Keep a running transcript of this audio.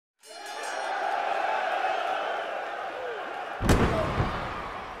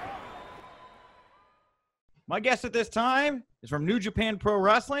My guest at this time is from New Japan Pro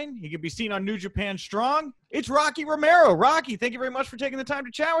Wrestling. He can be seen on New Japan Strong. It's Rocky Romero. Rocky, thank you very much for taking the time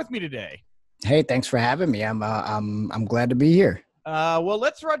to chat with me today. Hey, thanks for having me. I'm glad to be here. Well,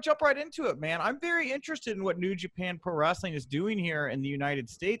 let's jump right into it, man. I'm very interested in what New Japan Pro Wrestling is doing here in the United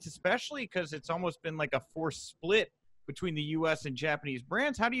States, especially because it's almost been like a forced split between the U.S. and Japanese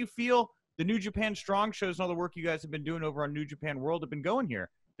brands. How do you feel the New Japan Strong shows and all the work you guys have been doing over on New Japan World have been going here?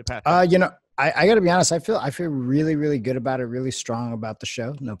 I got to be honest. I feel really, really good about it. Really strong about the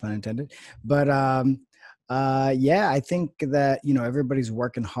show. No pun intended. But yeah, I think that everybody's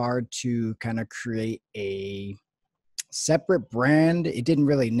working hard to kind of create a separate brand. It didn't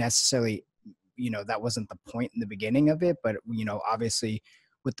really necessarily, that wasn't the point in the beginning of it. But obviously,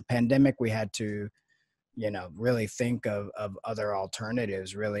 with the pandemic, we had to, really think of other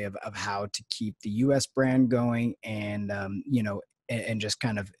alternatives, really of how to keep the U.S. brand going, and and just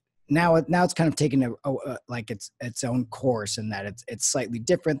kind of now it's kind of taken like its own course, in that it's slightly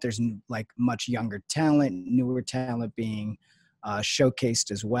different. There's like much younger talent, newer talent being showcased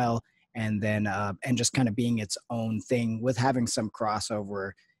as well, and then and just kind of being its own thing with having some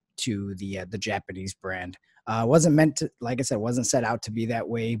crossover to the Japanese brand. Wasn't meant to, like I said, wasn't set out to be that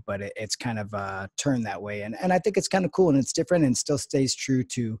way, but it's kind of turned that way, and I think it's kind of cool, and it's different, and still stays true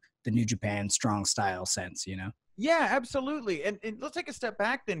to the New Japan Strong style sense, Yeah, absolutely. And let's take a step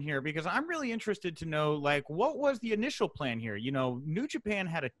back then here, because I'm really interested to know, like, what was the initial plan here? New Japan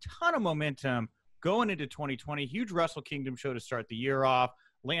had a ton of momentum going into 2020, huge Wrestle Kingdom show to start the year off,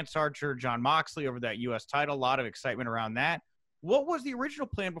 Lance Archer, Jon Moxley over that U.S. title, a lot of excitement around that. What was the original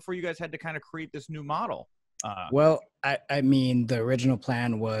plan before you guys had to kind of create this new model? Well, I mean, the original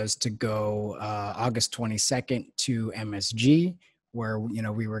plan was to go August 22nd to MSG, where,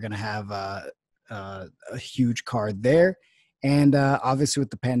 we were going to have a huge card there. And obviously with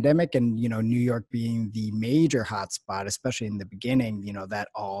the pandemic and, New York being the major hotspot, especially in the beginning, that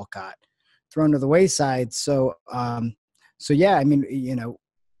all got thrown to the wayside. So, yeah, I mean,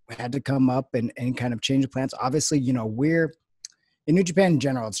 we had to come up and kind of change the plans. Obviously, we're in New Japan in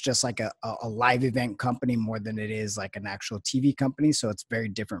general, it's just like a live event company more than it is like an actual TV company. So it's very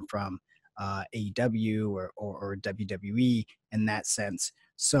different from AEW or WWE in that sense.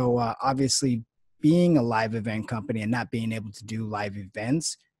 So obviously being a live event company and not being able to do live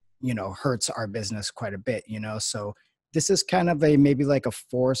events, hurts our business quite a bit, So this is kind of maybe like a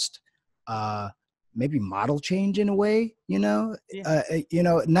forced, maybe model change in a way, Yeah.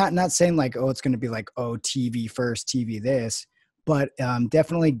 not saying like, oh, it's going to be like, oh, TV first, TV this, but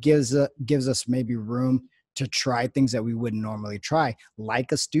definitely gives us maybe room to try things that we wouldn't normally try,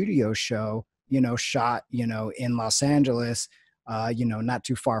 like a studio show, shot, in Los Angeles, not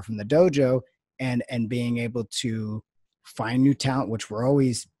too far from the dojo, and being able to find new talent, which we're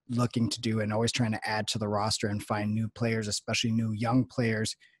always looking to do and always trying to add to the roster and find new players, especially new young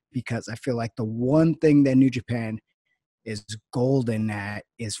players, because I feel like the one thing that New Japan is golden at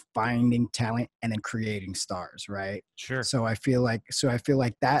is finding talent and then creating stars, right? Sure. So I feel like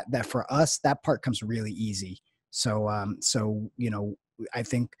that for us, that part comes really easy. So I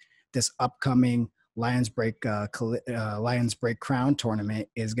think this upcoming Lions Break Crown tournament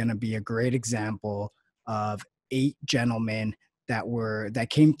is going to be a great example of 8 gentlemen that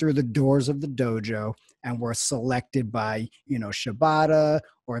came through the doors of the dojo and were selected by, Shibata,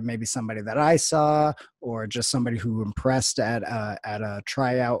 or maybe somebody that I saw, or just somebody who impressed at a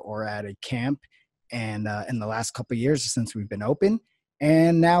tryout or at a camp. And in the last couple of years since we've been open,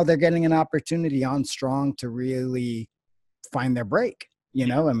 and now they're getting an opportunity on Strong to really find their break.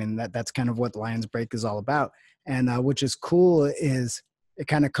 I mean, that's kind of what Lions Break is all about. And which is cool is it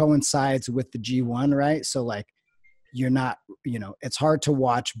kind of coincides with the G1, right? So like, you're not, it's hard to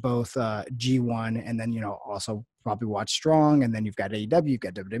watch both G1 and then, also probably watch Strong. And then you've got AEW, you've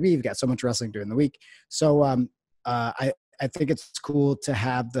got WWE, you've got so much wrestling during the week. So I think it's cool to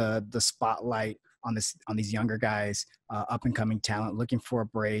have the spotlight on these younger guys, up and coming talent looking for a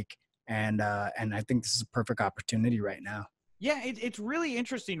break. And I think this is a perfect opportunity right now. Yeah, it's really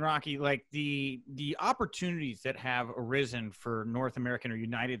interesting, Rocky, like the opportunities that have arisen for North American or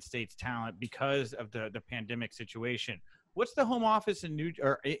United States talent because of the pandemic situation. What's the home office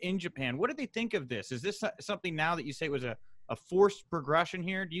in Japan? What do they think of this? Is this something now that you say was a forced progression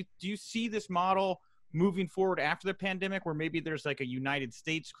here? Do you see this model moving forward after the pandemic, where maybe there's like a United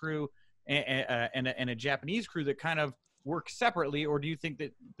States crew and a Japanese crew that kind of work separately, or do you think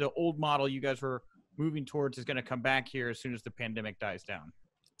that the old model you guys were moving towards is going to come back here as soon as the pandemic dies down?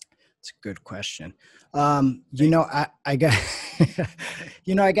 It's a good question. I got,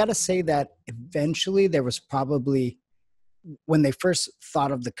 I got to say that eventually there was probably, when they first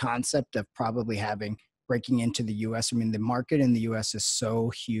thought of the concept of probably having breaking into the US. I mean, the market in the US is so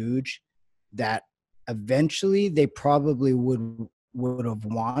huge that eventually they probably would have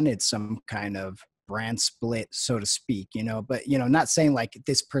wanted some kind of brand split, so to speak, but not saying like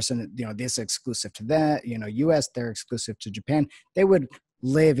this person, this exclusive to that, US, they're exclusive to Japan. They would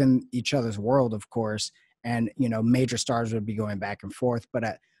live in each other's world, of course, and major stars would be going back and forth. But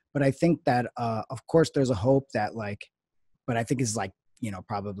I think that of course there's a hope that like, but I think it's like,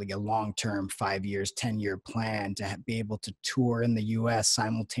 probably a long-term 5 years, 10-year plan to be able to tour in the US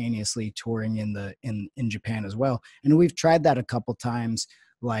simultaneously touring in Japan as well. And we've tried that a couple times.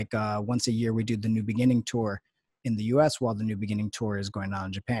 Like once a year we do the New Beginning tour in the US while the New Beginning tour is going on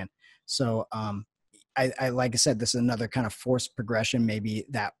in Japan. So I like I said, this is another kind of forced progression, maybe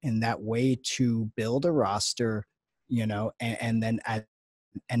that in that way to build a roster, and then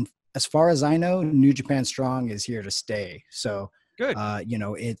and as far as I know, New Japan Strong is here to stay. So, Good.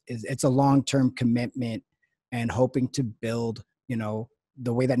 It's a long-term commitment and hoping to build,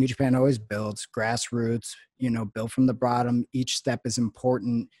 the way that New Japan always builds, grassroots, build from the bottom. Each step is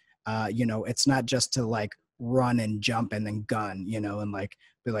important. It's not just to like run and jump and then gun, and like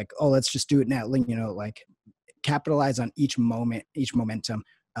be like, oh, let's just do it now. Like capitalize on each moment, each momentum,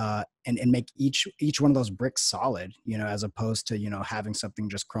 and make each one of those bricks solid, as opposed to, having something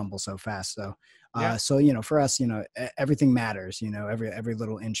just crumble so fast. So, Yeah. so, for us, everything matters, every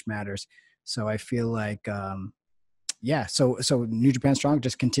little inch matters. So I feel like, yeah, so New Japan Strong,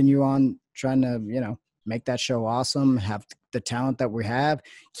 just continue on trying to, make that show awesome, have the talent that we have,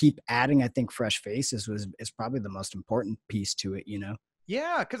 keep adding. I think fresh faces is probably the most important piece to it,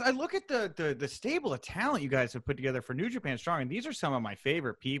 Yeah, because I look at the stable of talent you guys have put together for New Japan Strong, and these are some of my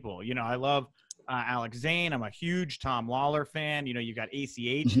favorite people. I love Alex Zane. I'm a huge Tom Lawler fan. You got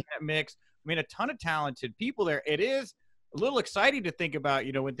ACH in that mix. I mean, a ton of talented people there. It is a little exciting to think about,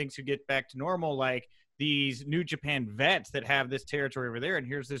 when things could get back to normal, like these New Japan vets that have this territory over there. And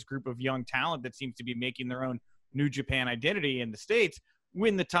here's this group of young talent that seems to be making their own New Japan identity in the States.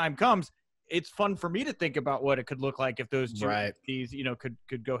 When the time comes, it's fun for me to think about what it could look like if those two entities,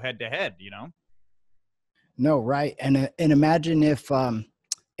 could go head to head, No, right. And imagine if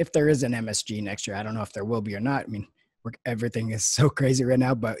there is an MSG next year. I don't know if there will be or not. I mean, everything is so crazy right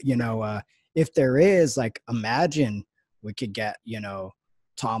now, but if there is, like, imagine we could get,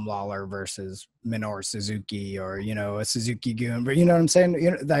 Tom Lawler versus Minoru Suzuki, or, a Suzuki Goon, but you know what I'm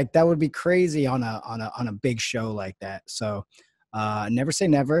saying? Like that would be crazy on a big show like that. So never say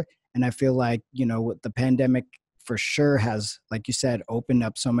never. And I feel like, with the pandemic for sure has, like you said, opened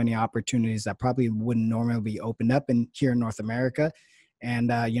up so many opportunities that probably wouldn't normally be opened up here in North America.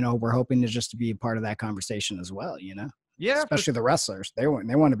 And, we're hoping to be a part of that conversation as well, Yeah, especially the wrestlers. They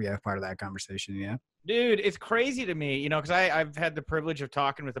want to be a part of that conversation. Dude, it's crazy to me, because I've had the privilege of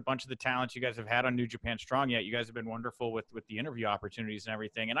talking with a bunch of the talents you guys have had on New Japan Strong. Yet you guys have been wonderful with the interview opportunities and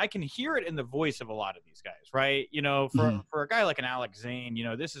everything. And I can hear it in the voice of a lot of these guys, right? For a guy like an Alex Zane,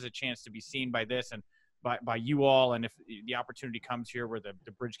 this is a chance to be seen by this and by you all. And if the opportunity comes here where the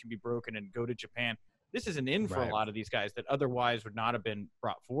bridge can be broken and go to Japan, this is an in for a lot of these guys that otherwise would not have been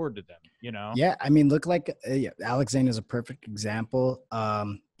brought forward to them, Yeah, I mean, look like Alex Zane is a perfect example.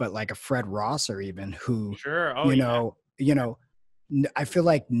 But like a Fred Rosser, even, who, sure, I feel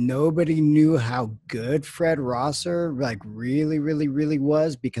like nobody knew how good Fred Rosser like really, really, really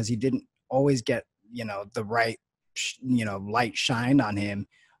was, because he didn't always get the right light shined on him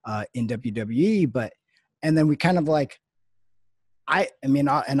in WWE. And then we kind of like,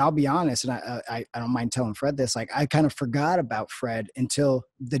 I'll be honest, and I don't mind telling Fred this. Like, I kind of forgot about Fred until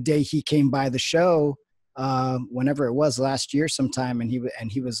the day he came by the show, whenever it was last year sometime, and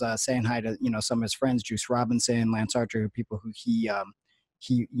he was saying hi to some of his friends, Juice Robinson, Lance Archer, people who he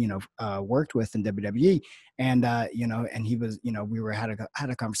worked with in WWE, and and he was we had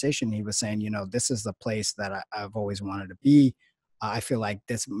a conversation. He was saying, this is the place that I've always wanted to be. I feel like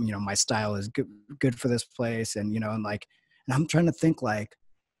this, my style is good for this place, and and I'm trying to think like,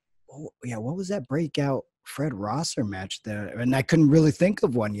 oh yeah, what was that breakout Fred Rosser match there? And I couldn't really think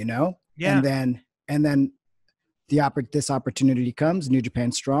of one, Yeah. And then this opportunity comes, New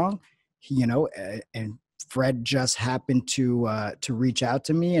Japan Strong, and Fred just happened to reach out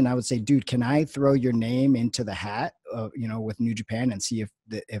to me, and I would say, dude, can I throw your name into the hat, with New Japan, and see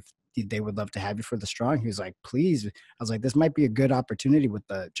if they would love to have you for the Strong? He was like, please. I was like, this might be a good opportunity with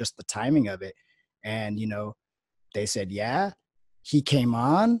just the timing of it. And, they said, yeah. He came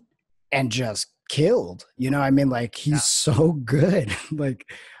on and just killed, like, he's so good. Like,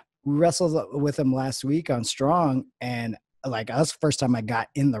 we wrestled with him last week on Strong, and like, that was the first time I got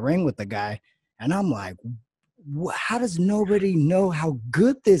in the ring with the guy, and I'm like, how does nobody know how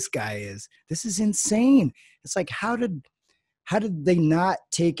good this guy is? This is insane. It's like, how did they not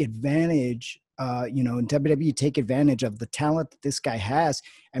take advantage, in WWE, take advantage of the talent that this guy has?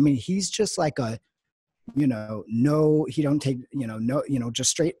 I mean, he's just like a, no, he don't take, no, just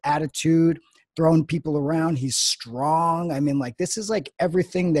straight attitude, throwing people around. He's strong. I mean, like, this is like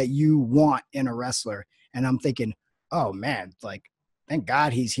everything that you want in a wrestler. And I'm thinking, oh man, like, thank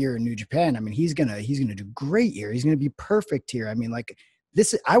God he's here in New Japan. I mean, he's gonna do great here. He's gonna be perfect here. I mean, like,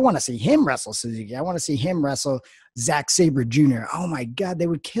 I want to see him wrestle Suzuki. I want to see him wrestle Zack Sabre Jr. Oh my God, they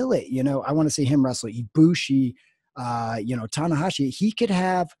would kill it. I want to see him wrestle Ibushi, Tanahashi. He could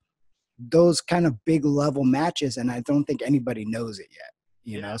have those kind of big level matches, and I don't think anybody knows it yet.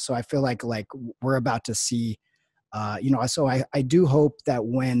 You know, so I feel like we're about to see. So I do hope that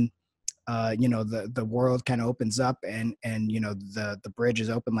when the world kind of opens up and the bridge is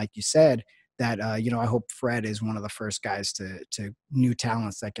open, like you said, that I hope Fred is one of the first guys to new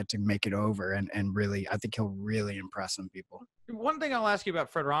talents that get to make it over, and really, I think he'll really impress some people. One thing I'll ask you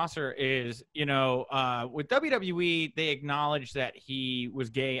about Fred Rosser is, with WWE, they acknowledged that he was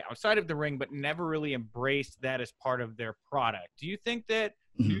gay outside of the ring, but never really embraced that as part of their product. Do you think that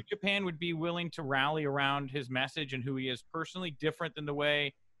New Japan would be willing to rally around his message and who he is personally, different than the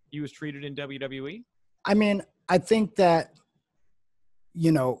way he was treated in WWE? I mean, I think that,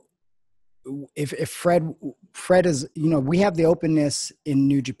 if Fred is, we have the openness in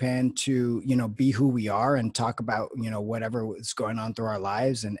New Japan to, be who we are and talk about, whatever is going on through our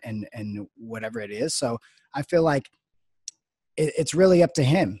lives and whatever it is. So I feel like it's really up to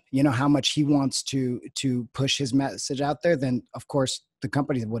him, how much he wants to push his message out there. Then of course the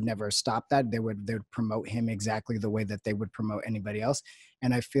company would never stop that. They would promote him exactly the way that they would promote anybody else.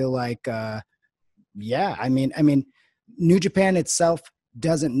 And I feel like, I mean, New Japan itself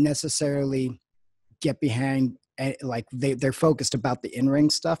doesn't necessarily get behind, like they're focused about the in-ring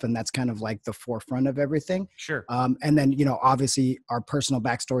stuff, and that's kind of like the forefront of everything. Sure. And then, obviously our personal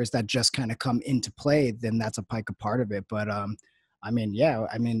backstories that just kind of come into play, then that's a part of it. But of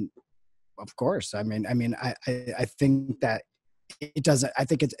course. I think that it doesn't, I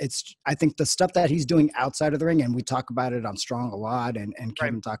think I think the stuff that he's doing outside of the ring, and we talk about it on Strong a lot, and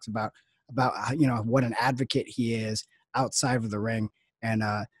Kevin talks about what an advocate he is outside of the ring. And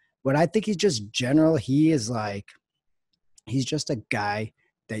but I think he's just he's just a guy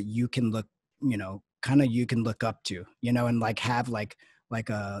that you can look, you can look up to, and like have like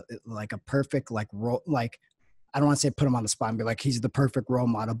a perfect role. Like, I don't want to say put him on the spot and be like, he's the perfect role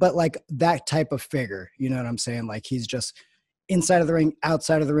model, but like that type of figure, you know what I'm saying? Like, he's just inside of the ring,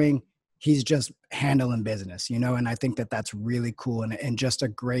 outside of the ring, he's just handling business, and I think that that's really cool and just a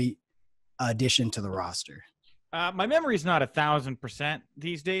great addition to the roster. My memory's not 1,000%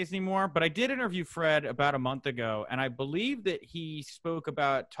 these days anymore, but I did interview Fred about a month ago, and I believe that he spoke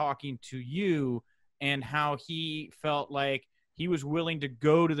about talking to you and how he felt like he was willing to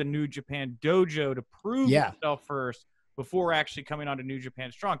go to the New Japan dojo to prove himself first before actually coming on to New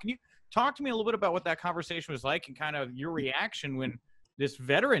Japan Strong. Can you talk to me a little bit about what that conversation was like and kind of your reaction when this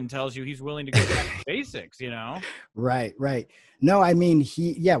veteran tells you he's willing to go back to basics, Right. No, I mean,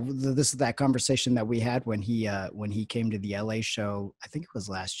 this is that conversation that we had when he came to the LA show. I think it was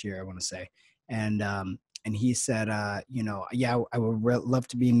last year, I want to say. And he said, I would love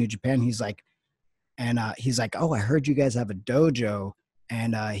to be in New Japan. He's like, oh, I heard you guys have a dojo.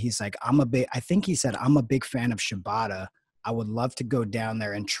 And he's like, I think he said, I'm a big fan of Shibata. I would love to go down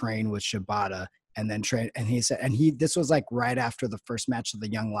there and train with Shibata. And then train, and he said, this was like right after the first match of the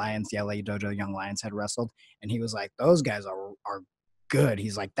Young Lions, the LA Dojo Young Lions had wrestled, and he was like, those guys are good.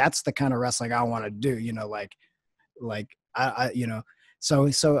 He's like, that's the kind of wrestling I want to do, So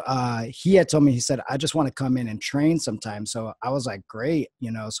he had told me, he said, I just want to come in and train sometime. So I was like, great,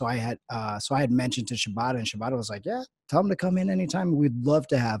 So I had mentioned to Shibata, and Shibata was like, yeah, tell him to come in anytime. We'd love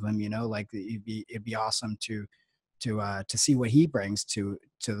to have him, like it'd be awesome to see what he brings to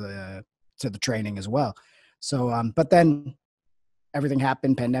the training as well. So, but then everything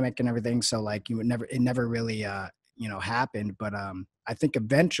happened, pandemic and everything. So like it never really, happened. But I think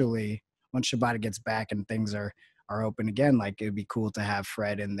eventually once Shibata gets back and things are open again, like it'd be cool to have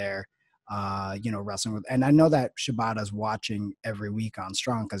Fred in there, wrestling with, and I know that Shibata's watching every week on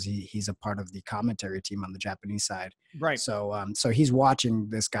Strong because he's a part of the commentary team on the Japanese side. Right. So, so he's watching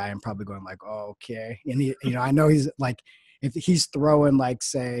this guy and probably going like, oh, okay. And he, I know he's like, if he's throwing like,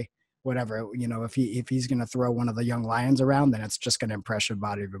 say, whatever, if he's going to throw one of the Young Lions around, then it's just going to impress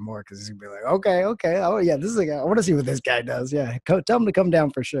Shibata even more because he's going to be like, okay. Oh, yeah, this is a guy. I want to see what this guy does. Yeah, tell him to come down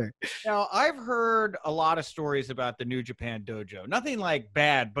for sure. Now, I've heard a lot of stories about the New Japan dojo. Nothing like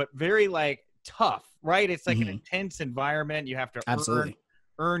bad, but very like tough. right? It's like an Mhm. intense environment. You have to Absolutely.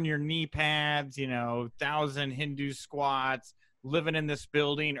 earn your knee pads, 1,000 Hindu squats, living in this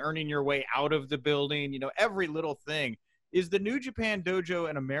building, earning your way out of the building, every little thing. Is the New Japan Dojo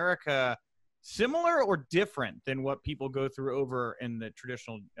in America similar or different than what people go through over in the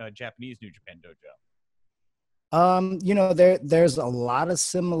traditional Japanese New Japan Dojo? There's a lot of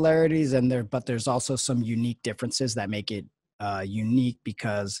similarities but there's also some unique differences that make it unique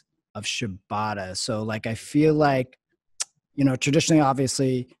because of Shibata. So like I feel like, traditionally,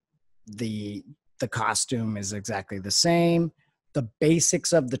 obviously, the the costume is exactly the same. The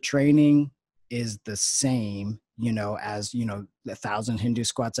basics of the training is the same, as 1,000 Hindu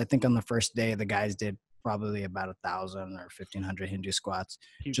squats. I think on the first day the guys did probably about 1,000 or 1,500 Hindu squats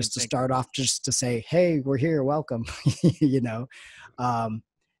You can just to think. start off, just to say, hey, we're here, welcome. you know. Um,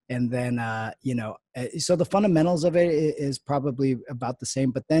 and then so the fundamentals of it is probably about the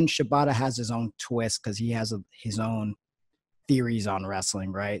same, but then Shibata has his own twist because he has his own theories on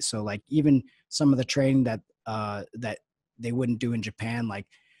wrestling, right? So like even some of the training that they wouldn't do in Japan, like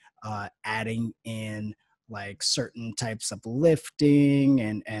adding in like certain types of lifting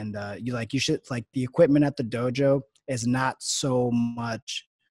and you should like the equipment at the dojo is not so much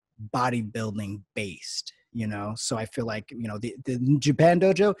bodybuilding based, so I feel like the Japan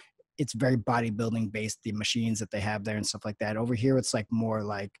dojo, it's very bodybuilding based, the machines that they have there and stuff like that. Over here it's like more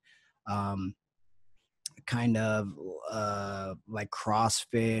like um kind of like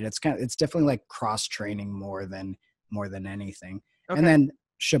CrossFit. It's definitely like cross training more than anything. And Okay. then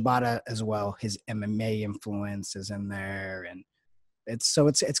Shibata as well, his MMA influence is in there, and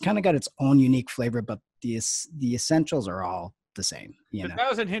it's kind of got its own unique flavor, but the essentials are all the same, The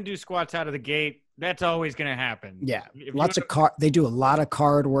 1,000 Hindu squats out of the gate, that's always going to happen. Yeah, If you lots of they do a lot of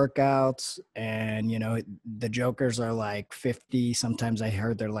card workouts, and the jokers are like 50. Sometimes I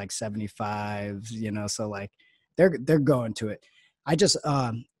heard they're like 75. So like they're going to it. I just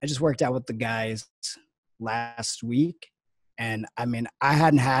worked out with the guys last week, and I mean I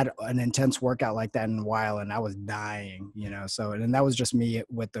hadn't had an intense workout like that in a while, and I was dying. So and that was just me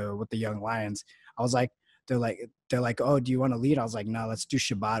with the young lions. I was like, they're like, oh, do you want to lead? I was like, no, let's do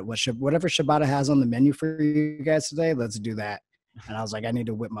Shabbat. Whatever Shibata has on the menu for you guys today, let's do that. And I was like, I need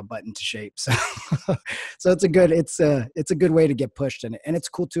to whip my butt into shape. So, so it's a good way to get pushed, and it's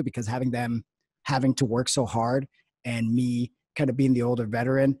cool too because having to work so hard, and me kind of being the older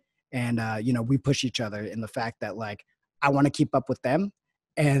veteran, and we push each other in the fact that like I want to keep up with them,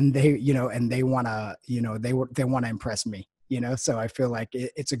 and they want to they want to impress me. So I feel like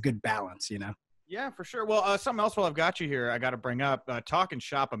it's a good balance. Yeah, for sure. Well, something else while I've got you here, I got to bring up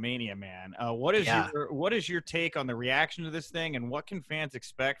TalkNShopAMania, man. Yeah. What is your take on the reaction to this thing, and what can fans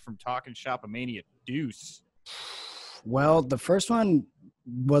expect from TalkNShopAMania Deuce? Well, the first one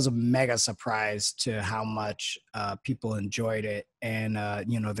was a mega surprise to how much people enjoyed it, and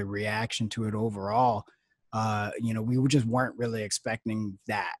the reaction to it overall. We just weren't really expecting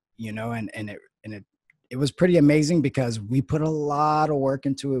that, and it was pretty amazing because we put a lot of work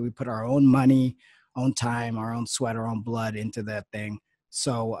into it. We put our own money, own time, our own sweat, our own blood into that thing.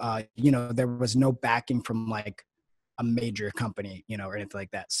 So there was no backing from like a major company, or anything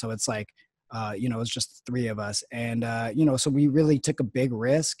like that. So it's like it was just the three of us. And, so we really took a big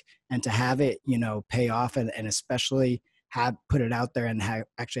risk, and to have it, pay off, and especially put it out there and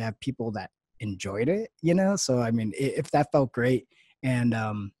actually have people that enjoyed it, so, I mean, if that felt great. And,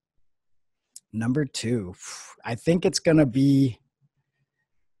 number two, I think it's going to be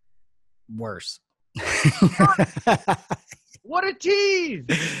worse. What a tease!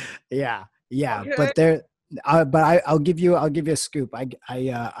 Yeah. Okay. I'll give you a scoop.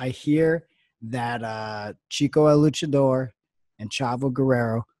 I hear that Chico El Luchador and Chavo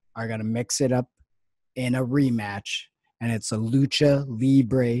Guerrero are gonna mix it up in a rematch, and it's a lucha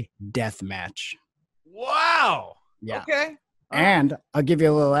libre death match. Wow. Yeah. Okay. And I'll give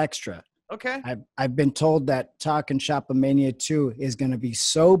you a little extra. Okay. I've been told that TalkNShopAMania 2 is gonna be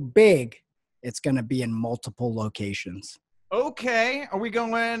so big, it's gonna be in multiple locations. Okay. Are we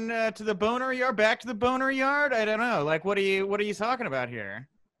going to the boner yard? Back to the boner yard? I don't know. Like, what are you talking about here?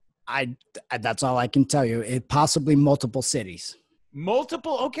 That's all I can tell you. It possibly multiple cities.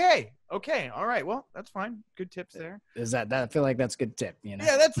 Multiple. Okay. Okay. All right. Well, that's fine. Good tips there. Is that I feel like that's a good tip, Yeah,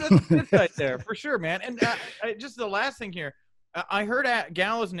 that's good right there for sure, man. And just the last thing here, I heard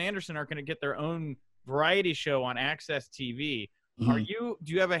Gallows and Anderson are going to get their own variety show on Access TV. Mm-hmm.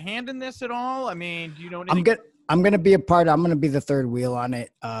 Do you have a hand in this at all? I mean, do you know? I'm gonna be a part. I'm gonna be the third wheel on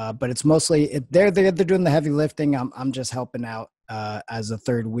it. But it's mostly they're doing the heavy lifting. I'm just helping out as a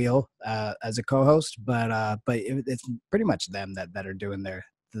third wheel as a co-host. But it's pretty much them that are doing their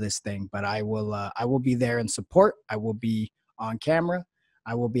this thing, but I will be there in support. I will be on camera.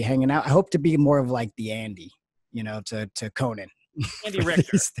 I will be hanging out. I hope to be more of like the Andy, to Conan. Andy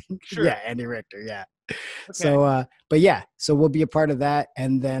Richter. Sure. Yeah, Andy Richter. Yeah. Okay. So, but yeah, so we'll be a part of that,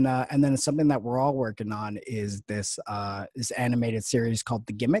 and then something that we're all working on is this animated series called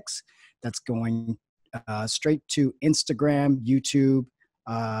The Gimmicks that's going straight to Instagram, YouTube,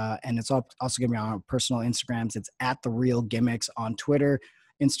 and it's also going to be on our personal Instagrams. It's at The Real Gimmicks on Twitter,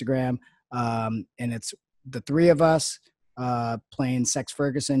 Instagram, and it's the three of us playing Sex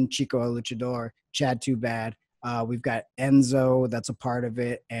Ferguson, Chico El Luchador, Chad Too Bad. We've got Enzo that's a part of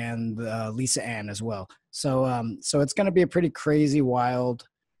it, and Lisa Ann as well. So it's going to be a pretty crazy, wild.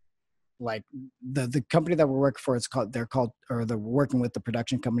 Like the company that we're working for, we're working with, the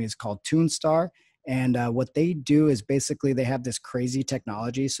production company is called Toonstar. And what they do is basically they have this crazy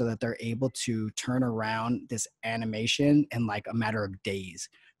technology so that they're able to turn around this animation in like a matter of days.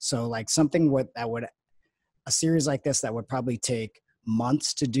 So like a series like this that would probably take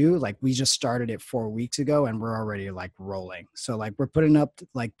months to do, like we just started it 4 weeks ago and we're already like rolling. So like we're putting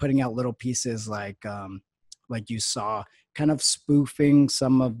out little pieces like you saw, kind of spoofing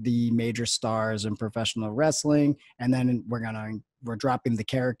some of the major stars in professional wrestling, and then we're dropping the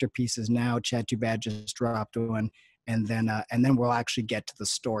character pieces now. Chad Too Bad just dropped one, and then we'll actually get to the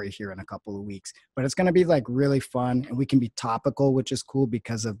story here in a couple of weeks. But it's going to be like really fun, and we can be topical, which is cool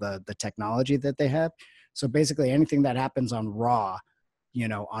because of the technology that they have. So basically anything that happens on Raw,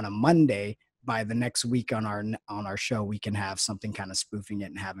 on a Monday, by the next week on our show, we can have something kind of spoofing it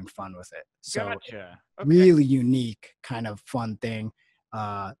and having fun with it. So gotcha. Okay. Really unique kind of fun thing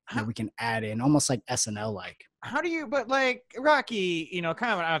that we can add in, almost like SNL like. How do you, but like Rocky,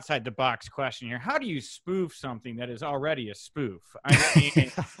 kind of an outside the box question here. How do you spoof something that is already a spoof? I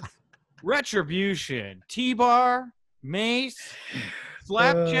mean, Retribution, T-Bar, Mace,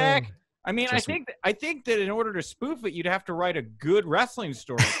 Slapjack. I mean, I think that in order to spoof it, you'd have to write a good wrestling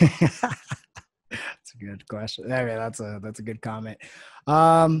story. That's a good question. I mean, that's a good comment.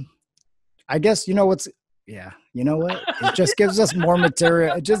 I guess you know what? It just gives us more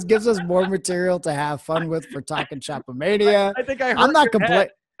material. It just gives us more material to have fun with for TalkNShopAMania. I think I heard I'm not complaining.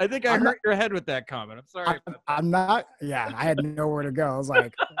 I think I hurt your head with that comment. I'm sorry. I'm not. Yeah, I had nowhere to go. I was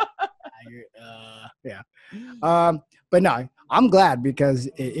like, yeah. But no, I'm glad because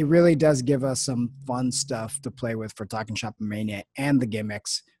it really does give us some fun stuff to play with for TalkNShopAMania and the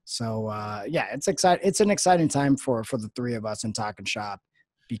gimmicks. So yeah, it's exciting. It's an exciting time for the three of us in Talk Shop,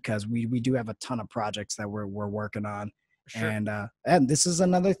 because we do have a ton of projects that we're working on. Sure. And this is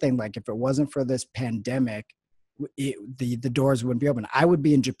another thing. Like if it wasn't for this pandemic, the doors wouldn't be open. I would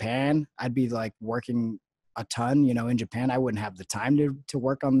be in Japan. I'd be like working a ton, in Japan. I wouldn't have the time to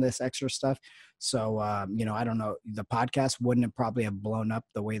work on this extra stuff. So, I don't know, the podcast wouldn't have probably have blown up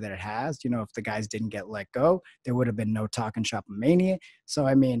the way that it has. If the guys didn't get let go, there would have been no TalkNShopAMania. So,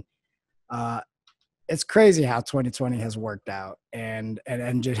 I mean, it's crazy how 2020 has worked out and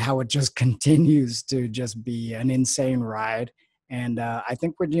just how it just continues to just be an insane ride. And I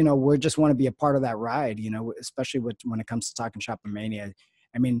think we just want to be a part of that ride, especially when it comes to TalkNShopAMania.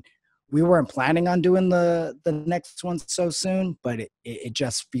 I mean, we weren't planning on doing the next one so soon, but it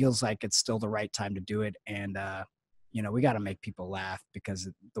just feels like it's still the right time to do it. And, we got to make people laugh because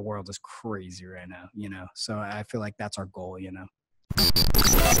the world is crazy right now, so I feel like that's our goal,